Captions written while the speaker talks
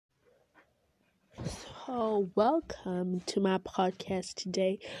So, welcome to my podcast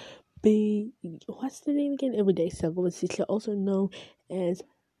today. What's the name again? Everyday Struggle with Cicely, also known as.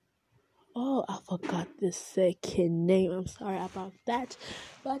 Oh, I forgot the second name. I'm sorry about that.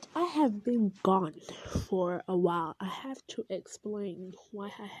 But I have been gone for a while. I have to explain why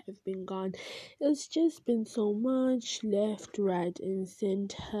I have been gone. It's just been so much left, right, and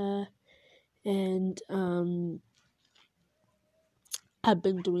center. And I've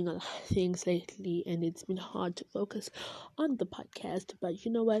been doing a lot of things lately and it's been hard to focus on the podcast. But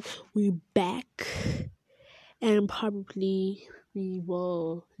you know what? We're back and probably we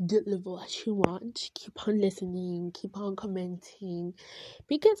will deliver what you want. Keep on listening, keep on commenting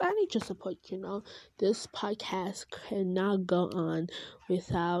because I need your support. This podcast cannot go on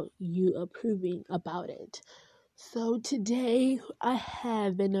without you approving about it. So today I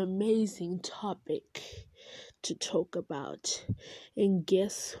have an amazing topic to talk about. And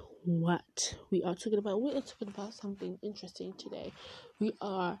guess what we are talking about? We are talking about something interesting today. We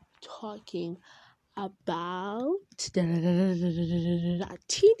are talking about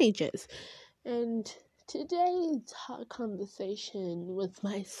teenagers. And today's conversation with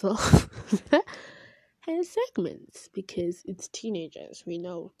myself has segments because it's teenagers. We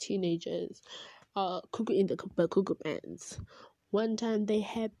know teenagers are cuckoo in the cuckoo bands. One time they're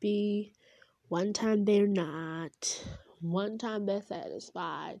happy, one time they're not, one time they're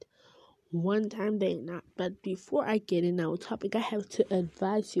satisfied, one time they're not. But before I get in our topic, I have to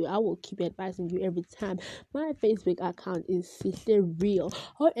advise you. I will keep advising you every time. My Facebook account is Sister Real.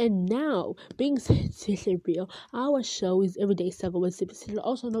 Oh, and now, being Sister Real, our show is Everyday Struggle with Sister,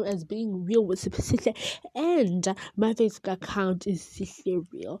 also known as Being Real with Sister. And my Facebook account is Sister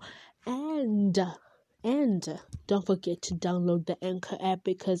Real. And don't forget to download the Anchor app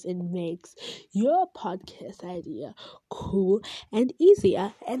because it makes your podcast idea cool and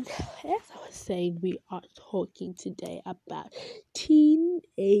easier. And as I was saying, we are talking today about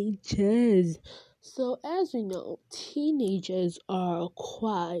teenagers. So as we know, teenagers are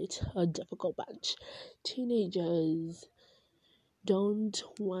quite a difficult bunch. Teenagers don't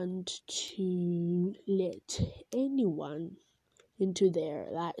want to let anyone into their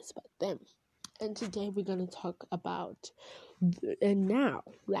lives but them. And today we're going to talk about our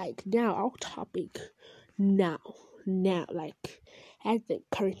topic now, like at the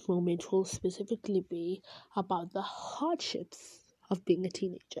current moment will specifically be about the hardships of being a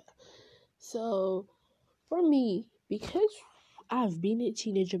teenager. So for me, because I've been a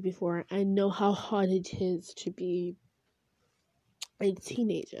teenager before, I know how hard it is to be a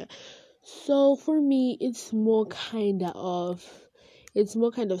teenager. So for me, it's more kind of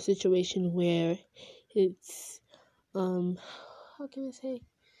situation where it's how can I say,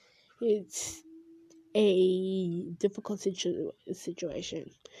 it's a difficult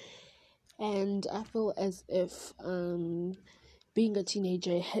situation, and I feel as if being a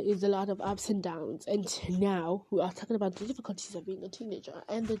teenager is a lot of ups and downs. And now we are talking about the difficulties of being a teenager.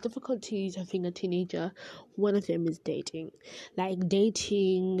 And the difficulties of being a teenager, one of them is dating.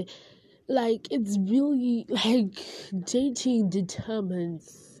 It's really dating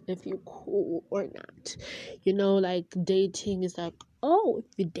determines if you're cool or not. Dating is like, oh, if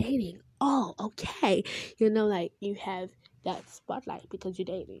you're dating, oh, okay. You have that spotlight because you're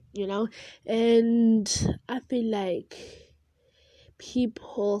dating, and I feel like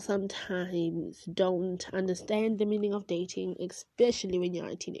people sometimes don't understand the meaning of dating, especially when you're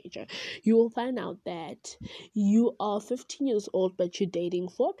a teenager. You will find out that you are 15 years old, but you're dating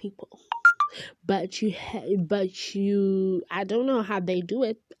 4 people. But I don't know how they do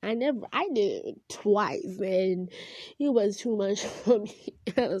it. I did it twice, and it was too much for me.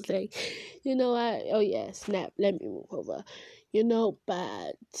 I was like, you know what? Oh yeah, snap. Let me move over.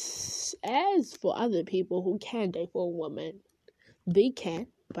 But as for other people who can date for a woman, they can,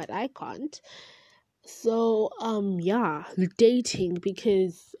 but I can't. So, dating,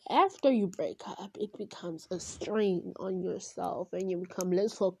 because after you break up, it becomes a strain on yourself and you become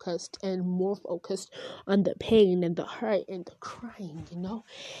less focused and more focused on the pain and the hurt and the crying,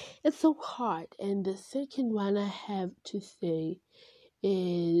 It's so hard. And the second one I have to say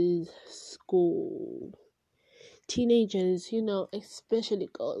is school. Teenagers, especially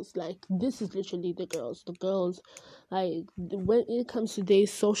girls, this is literally the girls. When it comes to their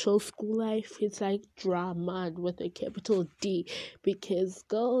social school life, it's like drama with a capital D, because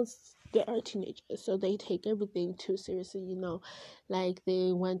girls they are teenagers, so they take everything too seriously, like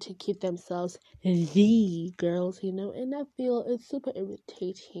they want to keep themselves the girls, and I feel it's super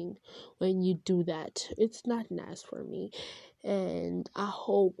irritating when you do that. It's not nice for me, and I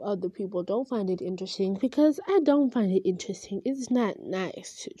hope other people don't find it interesting, because I don't find it interesting. It's not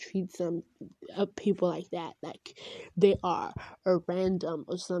nice to treat some people like that, like they are a random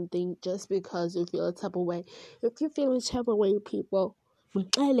or something, just because you feel a type of way. If you feel a type of way, people,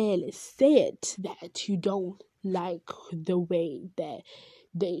 say it that you don't like the way that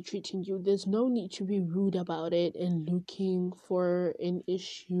they treating you. There's no need to be rude about it and looking for an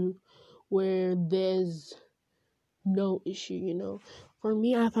issue where there's no issue, For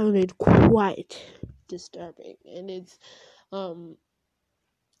me, I found it quite disturbing, and it's not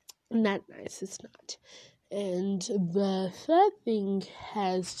nice. It's not. And the third thing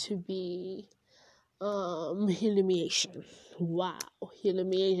has to be humiliation. Wow,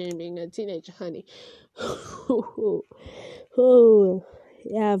 humiliation being a teenager, honey. Oh,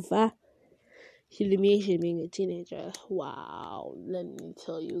 yeah, humiliation being a teenager. Wow, let me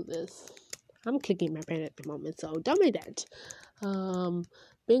tell you this. I'm clicking my pen at the moment, so don't make that.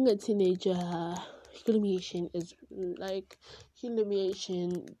 Being a teenager, humiliation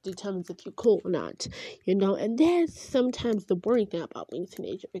determines if you're cool or not, and that's sometimes the boring thing about being a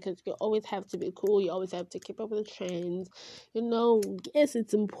teenager, because you always have to be cool, you always have to keep up with the trends, yes,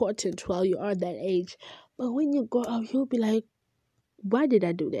 it's important while you are that age, but when you grow up, you'll be like, why did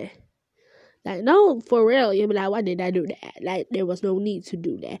I do that? Like, no, for real, you'll be like, why did I do that? Like, there was no need to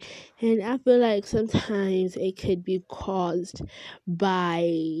do that. And I feel like sometimes it could be caused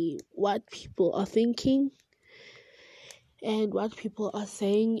by what people are thinking and what people are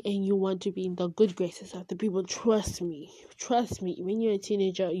saying, and you want to be in the good graces of the people. Trust me, when you're a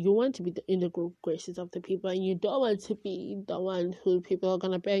teenager, you want to be in the good graces of the people, and you don't want to be the one who people are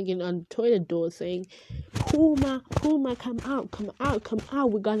gonna bang in on the toilet door saying, Puma, come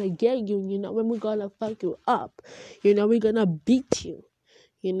out, we're gonna get you, when we're gonna fuck you up, we're gonna beat you,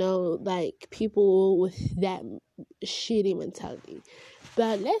 like people with that shitty mentality.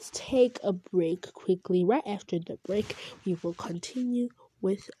 But let's take a break quickly. Right after the break, we will continue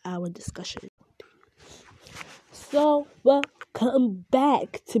with our discussion. So, welcome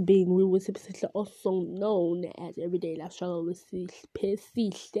back to Being Real with Sister, also known as Everyday Life Struggle with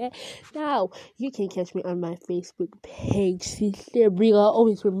Sister. Now, you can catch me on my Facebook page, Sister Real. I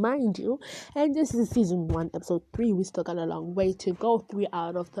always remind you. And this is season 1, episode 3. We still got a long way to go, 3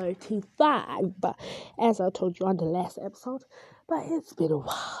 out of 35. But as I told you on the last episode, but it's been a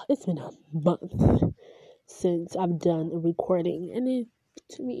while. It's been a month since I've done a recording, and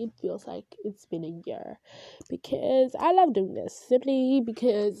to me, it feels like it's been a year, because I love doing this, simply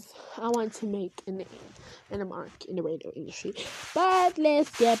because I want to make a name and a mark in the radio industry. But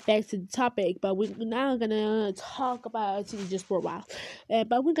let's get back to the topic. But we're now gonna talk about it just for a while,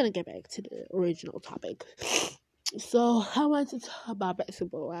 but we're gonna get back to the original topic. So I want to talk about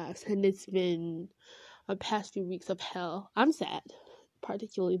Basketball Wives, and it's been a past few weeks of hell. I'm sad,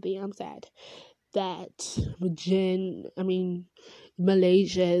 particularly I'm sad that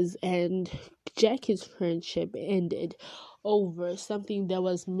Malaysia's and Jackie's friendship ended over something that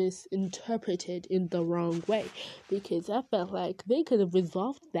was misinterpreted in the wrong way, because I felt like they could have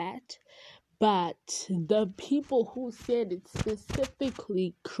resolved that, but the people who said it,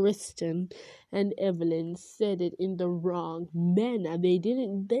 specifically Kristen and Evelyn, said it in the wrong manner.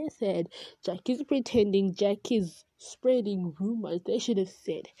 They said Jackie's pretending, Jackie's spreading rumors. They should have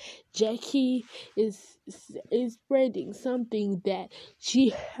said Jackie is spreading something that she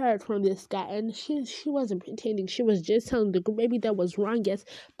heard from this guy, and she wasn't pretending. She was just telling the group maybe that was wrong, yes,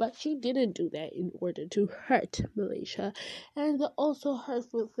 but she didn't do that in order to hurt Malaysia. And the also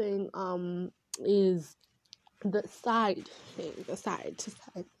hurtful thing is the side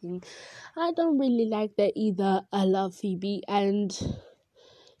thing. I don't really like that either. I love Phoebe, and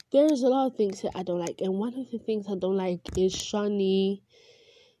there's a lot of things that I don't like, and one of the things I don't like is Shawnee,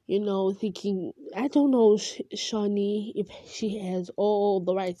 thinking, I don't know, Shawnee, if she has all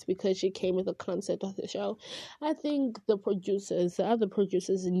the rights because she came with the concept of the show. I think the other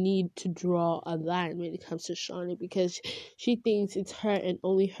producers need to draw a line when it comes to Shawnee, because she thinks it's her and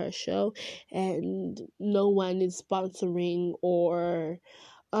only her show, and no one is sponsoring or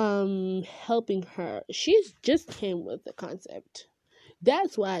helping her. She's just came with the concept.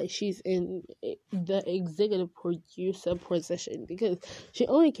 That's why she's in the executive producer position, because she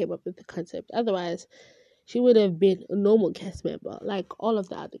only came up with the concept. Otherwise, she would have been a normal cast member like all of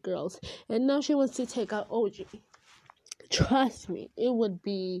the other girls. And now she wants to take out OG. Trust me, it would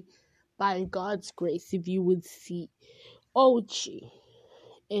be by God's grace if you would see OG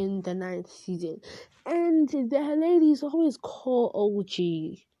in the 9th season, and the ladies always call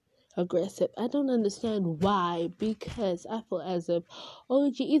OG aggressive. I don't understand why, because I feel as if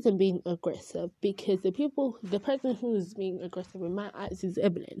OG isn't being aggressive, because the person who is being aggressive in my eyes is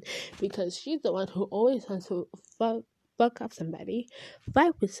Evelyn, because she's the one who always wants to fuck up somebody,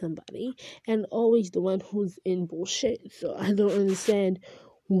 fight with somebody, and always the one who's in bullshit. So I don't understand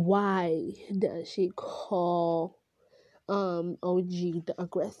why does she call OG the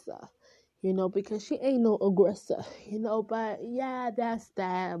aggressor, because she ain't no aggressor, but yeah, that's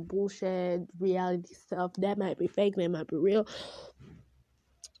that bullshit reality stuff. That might be fake, that might be real,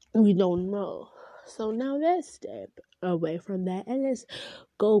 we don't know. So now let's step away from that and let's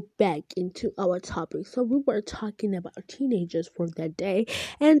go back into our topic. So we were talking about teenagers for that day,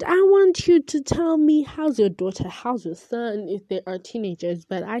 and I want you to tell me, how's your daughter, how's your son, if they are teenagers.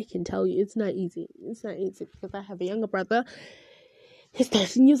 But I can tell you it's not easy. It's not easy because I have a younger brother. He's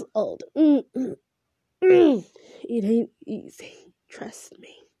 13 years old. It ain't easy. Trust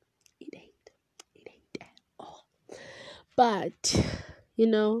me. It ain't at all. But,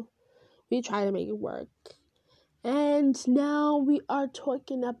 we try to make it work. And now we are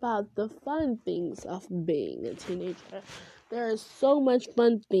talking about the fun things of being a teenager. There are so much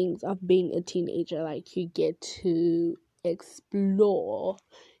fun things of being a teenager. Like, you get to explore.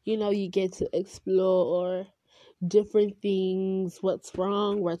 You get to explore different things, what's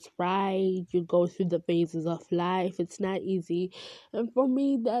wrong, what's right. You go through the phases of life. It's not easy. And for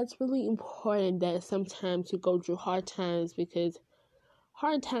me, that's really important, that sometimes you go through hard times, because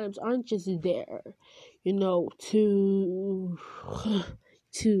hard times aren't just there, to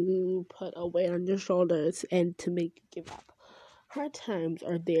to put a weight on your shoulders and to make you give up. Hard times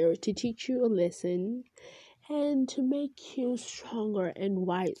are there to teach you a lesson and to make you stronger and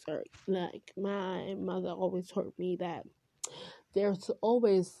wiser. Like, my mother always told me that there's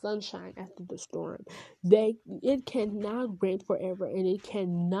always sunshine after the storm. It cannot rain forever, and it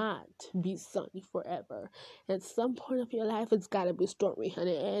cannot be sunny forever. At some point of your life, it's gotta be stormy,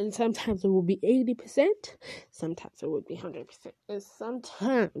 honey. And sometimes it will be 80%, sometimes it will be 100%, and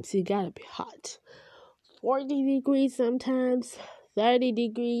sometimes it gotta be hot. 40 degrees sometimes, 30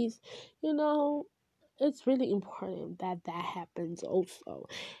 degrees, it's really important that happens also.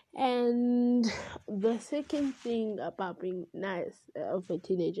 And the second thing about being nice of a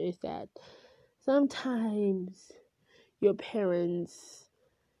teenager is that sometimes your parents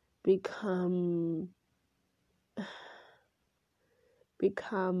become I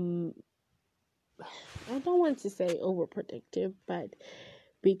don't want to say overprotective, but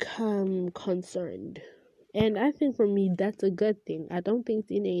become concerned. And I think for me, that's a good thing. I don't think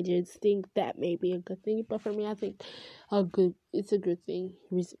teenagers think that may be a good thing, but for me, I think it's a good thing.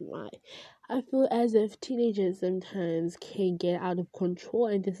 Reason why I feel as if teenagers sometimes can get out of control,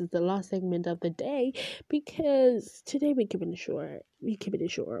 and this is the last segment of the day, because today we're keeping it short.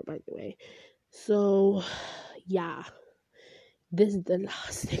 By the way. So, yeah, this is the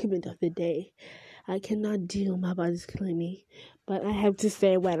last segment of the day. I cannot deal. My body's killing me, but I have to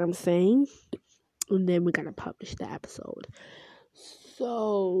say what I'm saying, and then we're gonna publish the episode.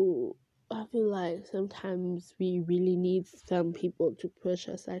 So I feel like sometimes we really need some people to push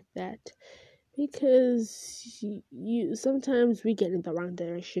us like that, because sometimes we get in the wrong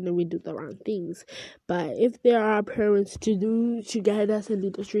direction and we do the wrong things. But if there are parents to guide us and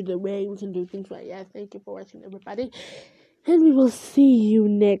lead us through the way, we can do things right. Yeah, thank you for watching, everybody, and we will see you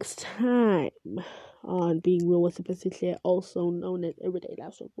next time on Being Real with Sippin' Sinclair, also known as Everyday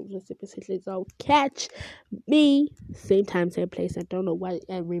Life Circles with Sippin' Sinclair. So catch me same time, same place. I don't know why.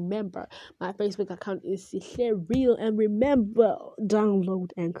 And remember, my Facebook account is Sinclair Real. And remember,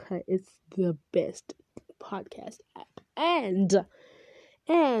 download Anchor. It's the best podcast app. And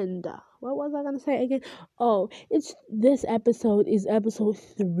what was I gonna say again? Oh, this episode is episode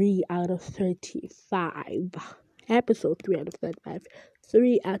 3 out of 35. Episode 3 out of 35.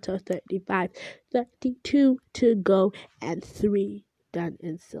 3 out of 35. 32 to go, and 3 done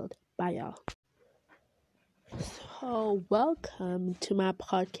and sealed. Bye, y'all. So, welcome to my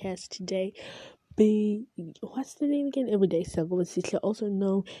podcast today. What's the name again? Everyday Circle with Sinclair, also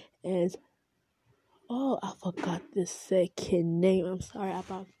known as, I forgot the second name. I'm sorry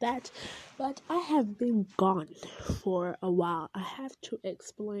about that. But I have been gone for a while. I have to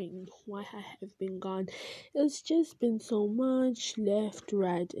explain why I have been gone. It's just been so much left,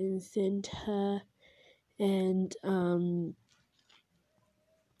 right, and center. And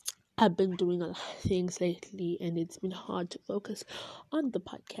I've been doing a lot of things lately, and it's been hard to focus on the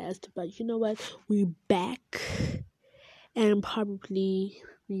podcast. But you know what? We're back. and probably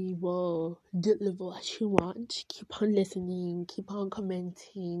we will deliver what you want. Keep on listening, keep on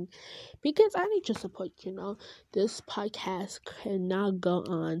commenting, because I need your support. This podcast cannot go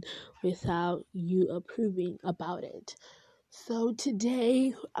on without you approving about it. So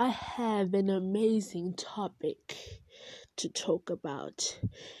today I have an amazing topic to talk about.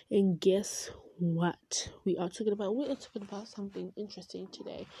 And guess what? We are talking about something interesting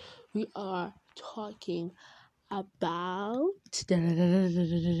today. We are talking about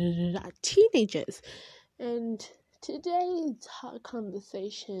teenagers. And today's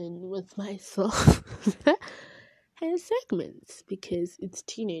conversation with myself has segments because it's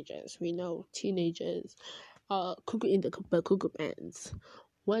teenagers. We know teenagers are cuckoo in the cuckoo bands.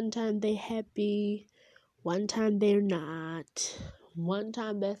 One time they happy, one time they're not, one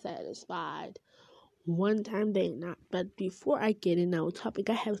time they're satisfied, one time they're not. But before I get in our topic,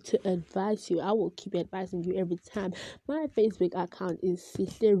 I have to advise you. I will keep advising you every time. My Facebook account is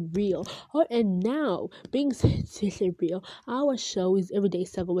Sister Real. Oh, and now, being Sister Real, our show is Everyday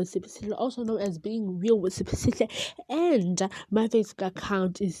Struggle with Sister, also known as Being Real with Sister. And my Facebook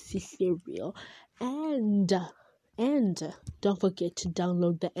account is Sister Real. And don't forget to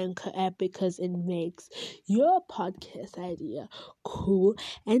download the Anchor app because it makes your podcast idea cool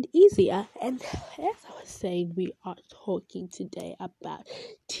and easier. And as I was saying, we are talking today about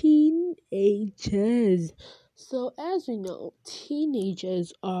teenagers. So as we know,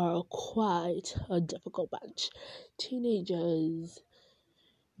 teenagers are quite a difficult bunch. Teenagers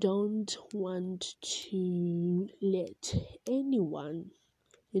don't want to let anyone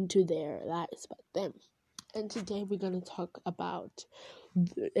into their lives but them. And today we're going to talk about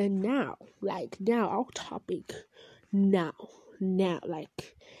our topic now,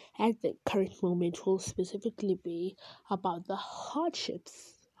 like at the current moment will specifically be about the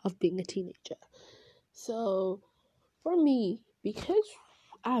hardships of being a teenager. So for me, because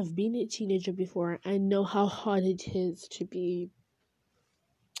I've been a teenager before, I know how hard it is to be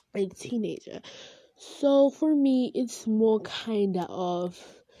a teenager. So for me, it's more kind of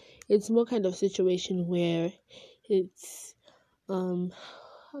situation where it's how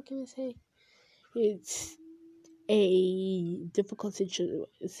can I say, it's a difficult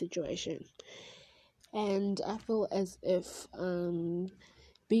situation, and I feel as if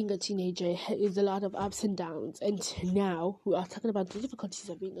being a teenager is a lot of ups and downs. And now we are talking about the difficulties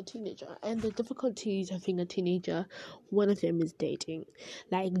of being a teenager. And the difficulties of being a teenager, one of them is dating.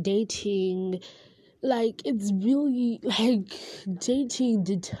 It's really dating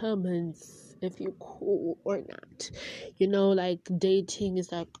determines if you're cool or not. Dating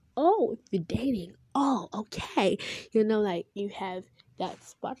is like, oh, if you're dating, oh, okay. You have that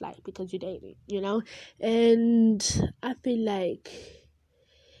spotlight because you're dating, and I feel like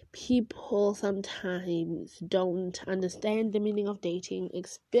people sometimes don't understand the meaning of dating,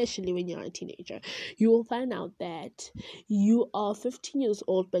 especially when you're a teenager. You will find out that you are 15 years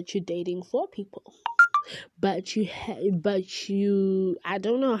old, but you're dating 4 people. I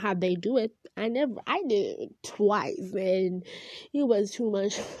don't know how they do it. I did it twice, and it was too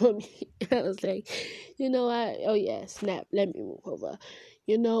much for me. I was like, you know what? Oh yeah, snap. Let me move over.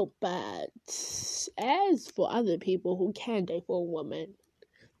 But as for other people who can date for a woman,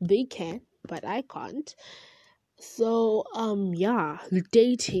 they can, but I can't. So,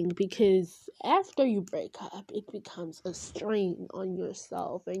 dating, because after you break up, it becomes a strain on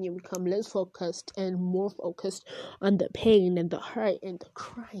yourself and you become less focused and more focused on the pain and the hurt and the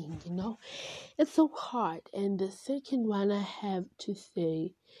crying, It's so hard. And the second one I have to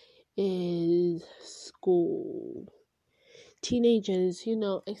say is school. Teenagers,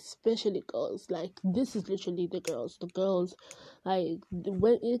 especially girls, this is literally the girls.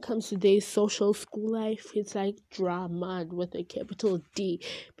 When it comes to their social school life, it's like drama with a capital D,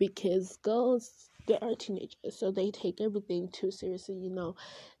 because girls, they are teenagers, so they take everything too seriously,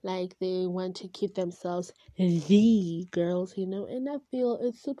 they want to keep themselves the girls, and I feel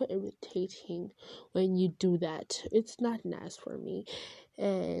it's super irritating when you do that. It's not nice for me.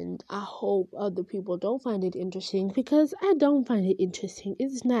 And I hope other people don't find it interesting, because I don't find it interesting.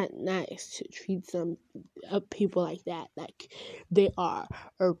 It's not nice to treat some people like that, like they are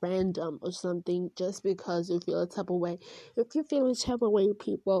a random or something, just because you feel a type of way. If you feel a type of way,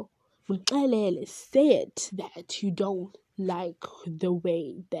 people, say it that you don't like the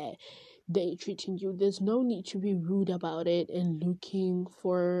way that they treating you. There's no need to be rude about it and looking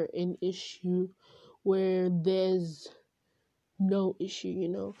for an issue where there's no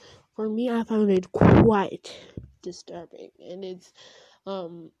issue, For me, I found it quite disturbing, and it's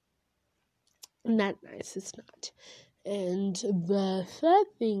not nice. It's not. And the third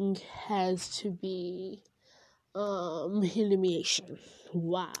thing has to be humiliation.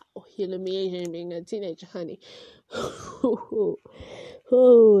 Wow, humiliation being a teenager, honey. Oh,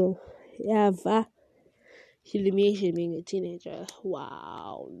 yeah, humiliation being a teenager.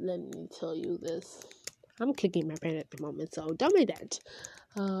 Wow, let me tell you this. I'm kicking my brain at the moment, so don't mind that.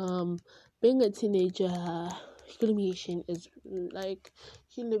 Being a teenager, humiliation is like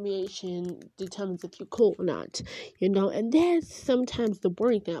humiliation determines if you're cool or not, and that's sometimes the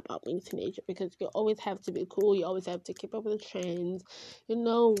boring thing about being a teenager, because you always have to be cool, you always have to keep up with the trends,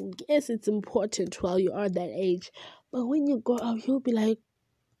 yes, it's important while you are that age, but when you grow up, you'll be like,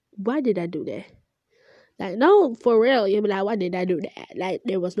 why did I do that? Like, no, for real, you'll be like, why did I do that? Like,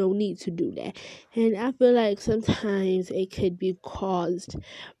 there was no need to do that. And I feel like sometimes it could be caused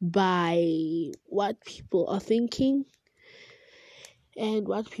by what people are thinking and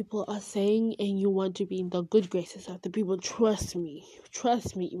what people are saying, and you want to be in the good graces of the people. Trust me,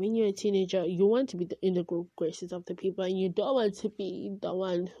 when you're a teenager, you want to be in the good graces of the people, and you don't want to be the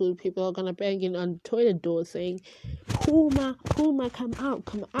one who people are gonna bang in on the toilet door saying, Puma, come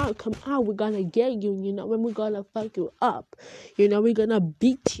out, we're gonna get you, when we're gonna fuck you up, we're gonna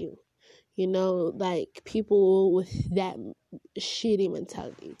beat you, like people with that shitty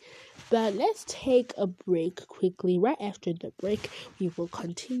mentality. But let's take a break quickly. Right after the break, we will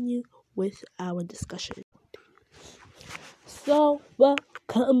continue with our discussion. So,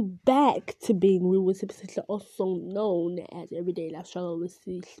 welcome back to Being Real with Sister, also known as Everyday Life Struggle with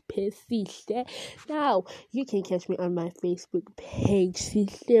Sister. Now, you can catch me on my Facebook page,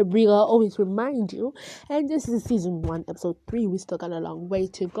 Sister Real. I always remind you. And this is season 1, episode 3. We still got a long way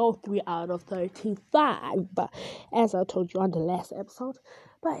to go, 3 out of 35. But as I told you on the last episode,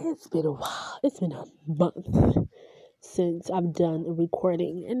 but it's been a while. It's been a month since I've done a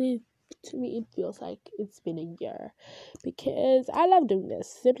recording, and to me it feels like it's been a year, because I love doing this,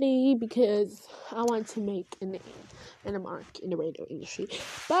 simply because I want to make a name and a mark in the radio industry.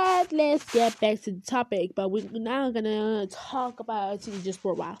 But let's get back to the topic. But we're now gonna talk about it just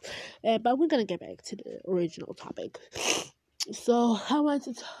for a while, but we're gonna get back to the original topic. So I want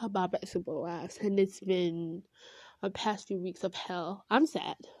to talk about basketball wives, and it's been a past few weeks of hell. I'm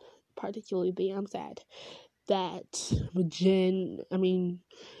sad, particularly I'm sad that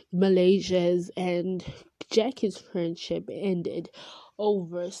Malaysia's and Jackie's friendship ended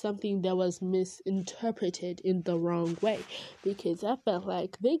over something that was misinterpreted in the wrong way, because I felt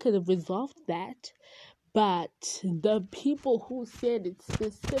like they could have resolved that. But the people who said it,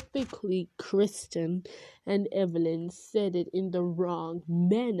 specifically Kristen and Evelyn, said it in the wrong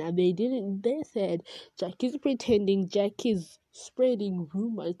manner. They said Jackie's pretending, Jackie's spreading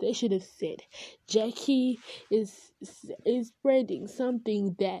rumors. They should have said Jackie is spreading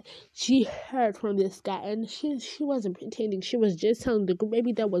something that she heard from this guy, and she wasn't pretending. She was just telling the group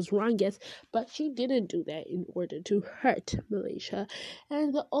maybe that was wrong, yes, but she didn't do that in order to hurt Malaysia.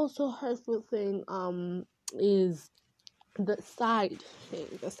 And the also hurtful thing is the side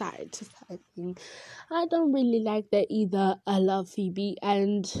thing. I don't really like that either. I love Phoebe,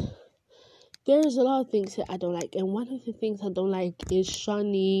 and there's a lot of things that I don't like, and one of the things I don't like is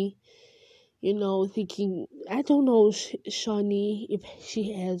Shawnee, thinking, I don't know, Shawnee, if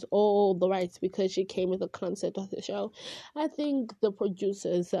she has all the rights because she came with the concept of the show. I think the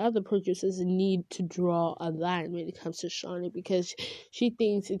other producers need to draw a line when it comes to Shawnee, because she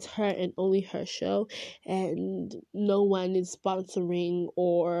thinks it's her and only her show, and no one is sponsoring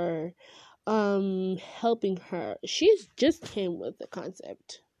or helping her. She's just came with the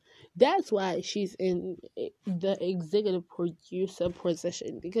concept. That's why she's in the executive producer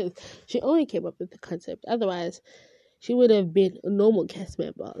position, because she only came up with the concept. Otherwise, she would have been a normal cast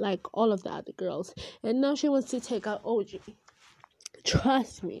member like all of the other girls. And now she wants to take out OG.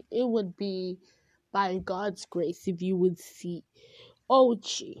 Trust me, it would be by God's grace if you would see OG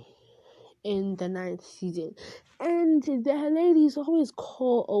in the 9th season. And the ladies always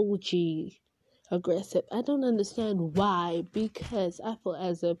call OG aggressive. I don't understand why, because I feel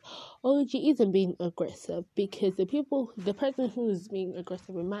as if OG isn't being aggressive, because the person who is being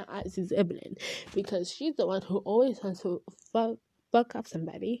aggressive in my eyes is Evelyn, because she's the one who always wants to fuck up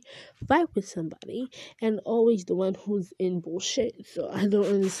somebody, fight with somebody, and always the one who's in bullshit. So I don't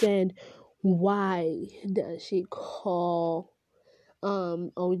understand why does she call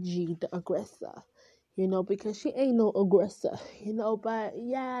OG the aggressor, because she ain't no aggressor, but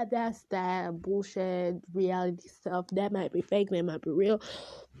yeah, that's that bullshit reality stuff. That might be fake, that might be real.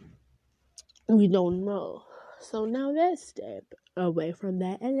 We don't know. So now let's step away from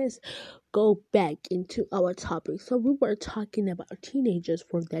that and let's go back into our topic. So we were talking about teenagers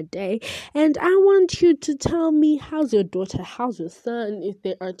for that day, and I want you to tell me, how's your daughter, how's your son, if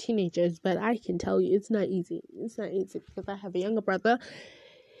they are teenagers. But I can tell you it's not easy. It's not easy because I have a younger brother.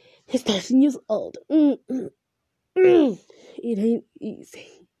 He's 13 years old. It ain't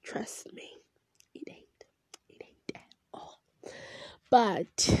easy. Trust me. It ain't at all.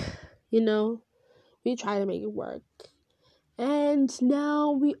 But we try to make it work. And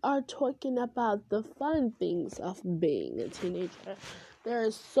now we are talking about the fun things of being a teenager. There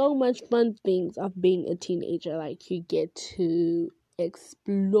are so much fun things of being a teenager. Like you get to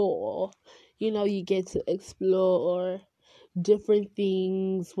explore. You get to explore different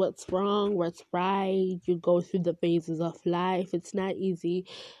things, what's wrong, what's right. You go through the phases of life. It's not easy.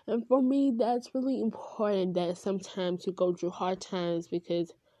 And for me, that's really important that sometimes you go through hard times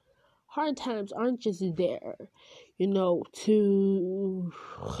because hard times aren't just there, to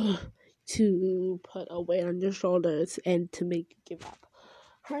put a weight on your shoulders and to make you give up.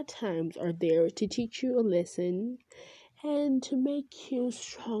 Hard times are there to teach you a lesson and to make you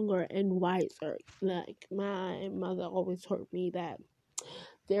stronger and wiser. Like my mother always told me that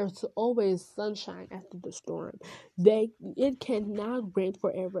there's always sunshine after the storm. It cannot rain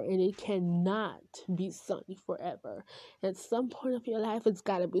forever and it cannot be sunny forever. At some point of your life, it's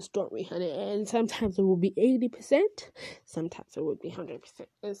gotta be stormy, honey. And sometimes it will be 80%, sometimes it will be 100%,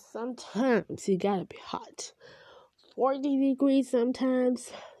 and sometimes it gotta be hot. 40 degrees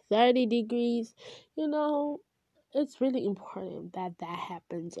sometimes, 30 degrees, it's really important that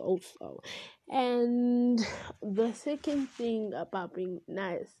happens also. And the second thing about being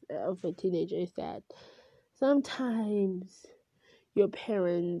nice of a teenager is that sometimes your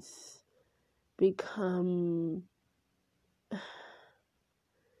parents become I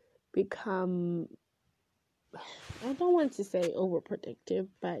don't want to say overprotective,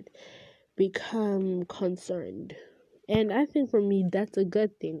 but become concerned. And I think for me, that's a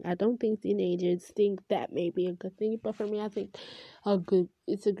good thing. I don't think teenagers think that may be a good thing, but for me, I think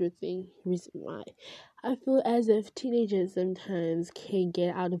it's a good thing. Reason why. I feel as if teenagers sometimes can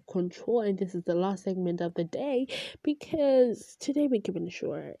get out of control, and this is the last segment of the day, because today we keep it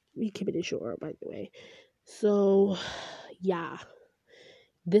short. By the way. So, yeah,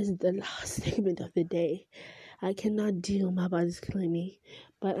 this is the last segment of the day. I cannot deal, my body's killing me,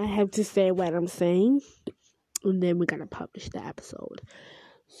 but I have to say what I'm saying. And then we're gonna publish the episode.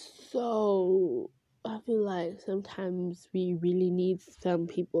 So I feel like sometimes we really need some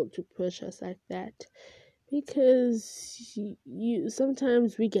people to push us like that, because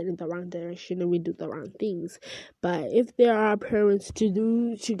sometimes we get in the wrong direction and we do the wrong things. But if there are parents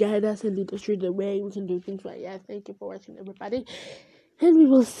to guide us and lead us through the way, we can do things right. Yeah, thank you for watching, everybody, and we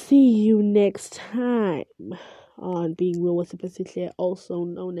will see you next time on Being Real with Sipa, also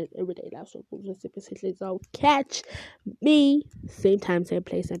known as Everyday Life Circles with Sipa. So catch me same time, same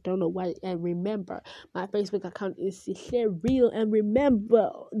place. I don't know why. And remember, my Facebook account is Sihle Real. And remember,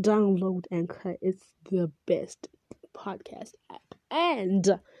 download Anchor. It's the best podcast app. And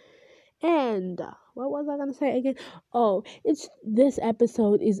what was I gonna say again? Oh, this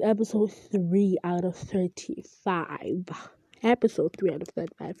episode is episode 3 out of 35. Episode 3 out of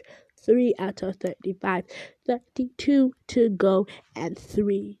 35. 3 out of 35. 32 to go and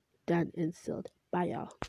 3 done and sealed. Bye, y'all.